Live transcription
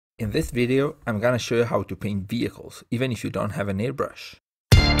In this video, I'm gonna show you how to paint vehicles, even if you don't have an airbrush.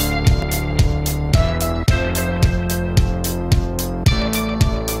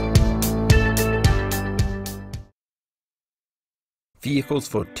 Vehicles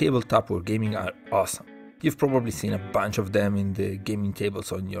for tabletop or gaming are awesome. You've probably seen a bunch of them in the gaming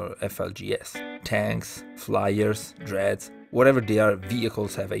tables on your FLGS. Tanks, flyers, dreads, whatever they are,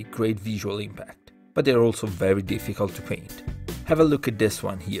 vehicles have a great visual impact. But they're also very difficult to paint. Have a look at this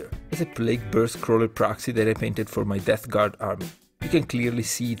one here. It's a Plague Burst Crawler proxy that I painted for my Death Guard army. You can clearly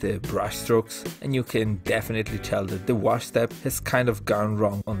see the brush strokes, and you can definitely tell that the wash step has kind of gone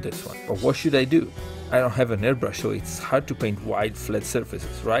wrong on this one. But what should I do? I don't have an airbrush, so it's hard to paint wide flat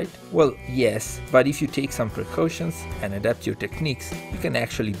surfaces, right? Well, yes, but if you take some precautions and adapt your techniques, you can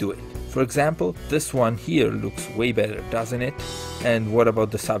actually do it. For example, this one here looks way better, doesn't it? And what about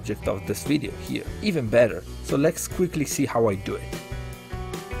the subject of this video here? Even better. So let's quickly see how I do it.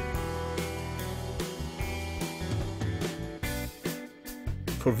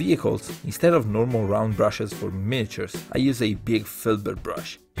 For vehicles, instead of normal round brushes for miniatures, I use a big filbert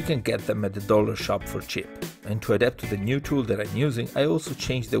brush. You can get them at the dollar shop for cheap. And to adapt to the new tool that I'm using, I also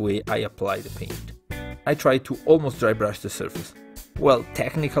changed the way I apply the paint. I try to almost dry brush the surface. Well,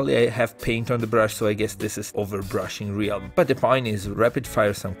 technically I have paint on the brush, so I guess this is over brushing realm. But the point is rapid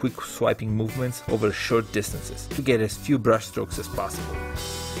fire some quick swiping movements over short distances to get as few brush strokes as possible.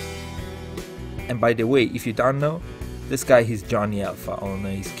 And by the way, if you don't know, this guy is Johnny Alpha on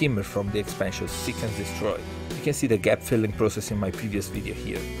a skimmer from the expansion Seek and Destroy. You can see the gap filling process in my previous video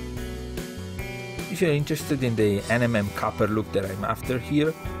here. If you're interested in the NMM copper look that I'm after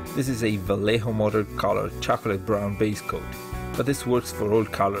here, this is a Vallejo motor colored chocolate brown base coat, but this works for all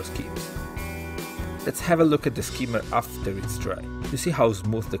color schemes. Let's have a look at the skimmer after it's dry. You see how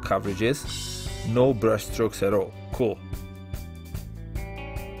smooth the coverage is? No brush strokes at all. Cool.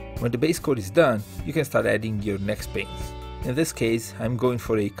 When the base coat is done, you can start adding your next paints. In this case, I'm going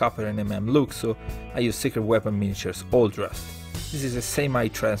for a copper NMM look, so I use Secret Weapon Miniatures Old Rust. This is a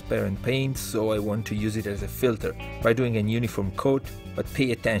semi-transparent paint, so I want to use it as a filter by doing a uniform coat, but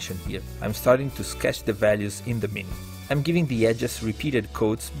pay attention here. I'm starting to sketch the values in the mini. I'm giving the edges repeated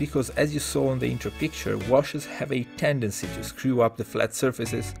coats because, as you saw on the intro picture, washes have a tendency to screw up the flat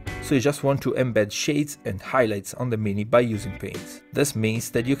surfaces, so you just want to embed shades and highlights on the mini by using paints. This means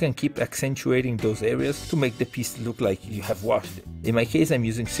that you can keep accentuating those areas to make the piece look like you have washed it. In my case, I'm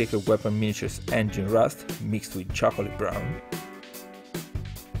using Secret Weapon Miniatures Engine Rust mixed with chocolate brown.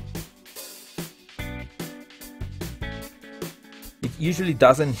 It usually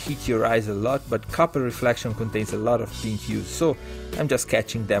doesn't hit your eyes a lot, but copper reflection contains a lot of pink hues, so I'm just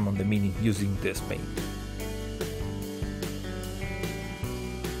catching them on the mini using this paint.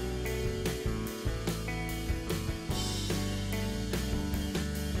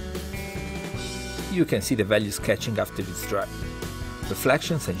 You can see the values catching after it's dry.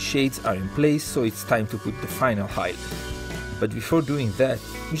 Reflections and shades are in place, so it's time to put the final highlight. But before doing that,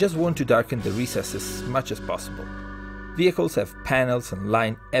 we just want to darken the recesses as much as possible. Vehicles have panels and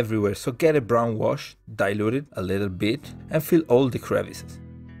line everywhere, so get a brown wash, dilute it a little bit, and fill all the crevices.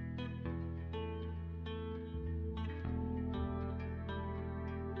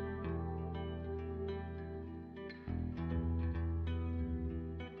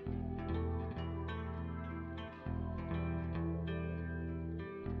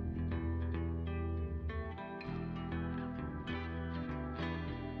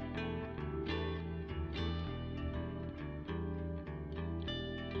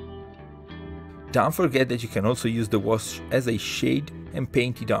 Don't forget that you can also use the wash as a shade and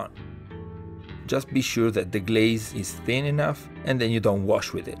paint it on. Just be sure that the glaze is thin enough and then you don't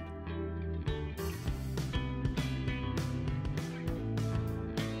wash with it.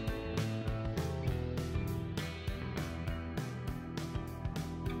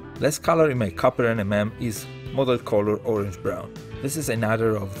 Last color in my copper NMM is Model Color Orange Brown. This is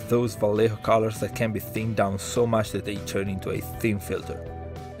another of those Vallejo colors that can be thinned down so much that they turn into a thin filter.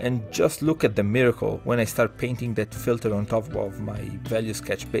 And just look at the miracle when I start painting that filter on top of my value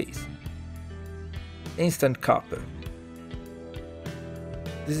sketch base. Instant copper.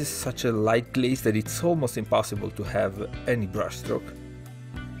 This is such a light glaze that it's almost impossible to have any brush stroke.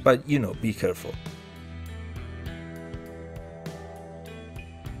 But you know, be careful.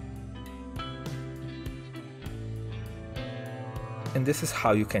 And this is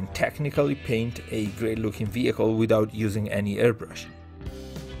how you can technically paint a great looking vehicle without using any airbrush.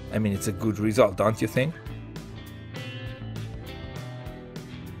 I mean, it's a good result, don't you think?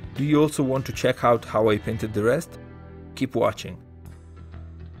 Do you also want to check out how I painted the rest? Keep watching.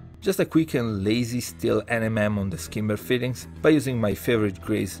 Just a quick and lazy still NMM on the skimmer fittings by using my favorite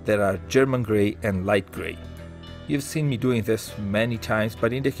grays that are German grey and light grey. You've seen me doing this many times,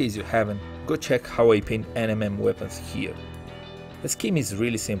 but in the case you haven't, go check how I paint NMM weapons here. The scheme is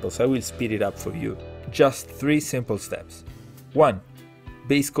really simple, so I will speed it up for you. Just 3 simple steps. 1.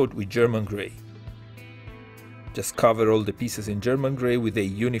 Base coat with German grey. Just cover all the pieces in German grey with a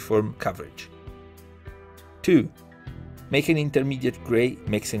uniform coverage. 2. Make an intermediate grey,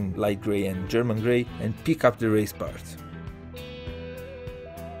 mixing light grey and German grey, and pick up the raised parts.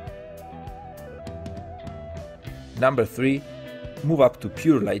 Number 3. Move up to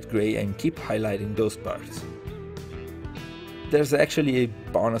pure light grey and keep highlighting those parts. There's actually a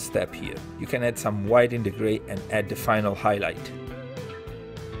bonus step here. You can add some white in the grey and add the final highlight.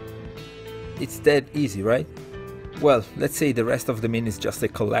 It's that easy, right? Well, let's say the rest of the min is just a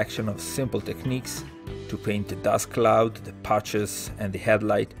collection of simple techniques to paint the dust cloud, the patches and the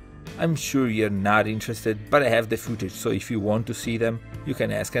headlight. I'm sure you're not interested, but I have the footage, so if you want to see them, you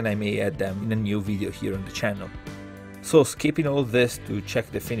can ask and I may add them in a new video here on the channel. So skipping all this to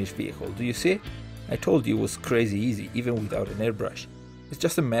check the finished vehicle, do you see? I told you it was crazy easy, even without an airbrush. It's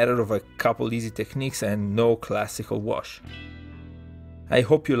just a matter of a couple easy techniques and no classical wash. I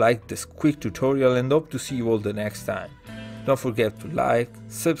hope you liked this quick tutorial and hope to see you all the next time. Don't forget to like,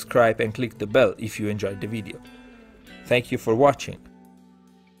 subscribe and click the bell if you enjoyed the video. Thank you for watching.